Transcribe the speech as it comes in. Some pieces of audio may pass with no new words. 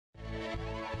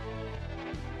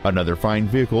Another fine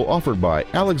vehicle offered by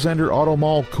Alexander Auto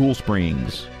Mall, Cool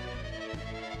Springs.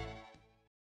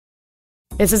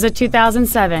 This is a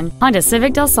 2007 Honda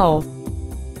Civic Del Sol.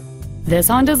 This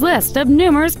Honda's list of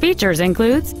numerous features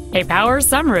includes a power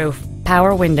sunroof,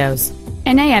 power windows,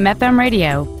 an AM/FM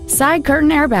radio, side curtain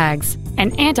airbags,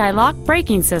 an anti-lock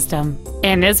braking system,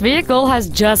 and this vehicle has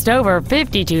just over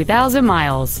 52,000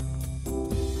 miles.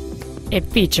 It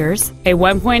features a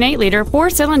 1.8-liter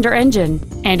four-cylinder engine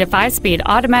and a 5-speed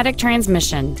automatic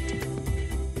transmission.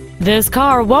 This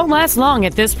car won't last long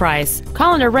at this price.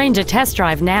 Call and arrange a test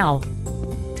drive now.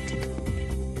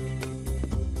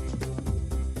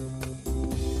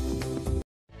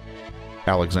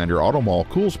 Alexander Auto Mall,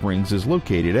 Cool Springs is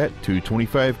located at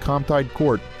 225 COmtide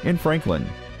Court in Franklin.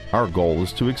 Our goal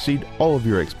is to exceed all of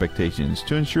your expectations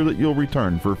to ensure that you'll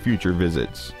return for future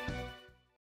visits.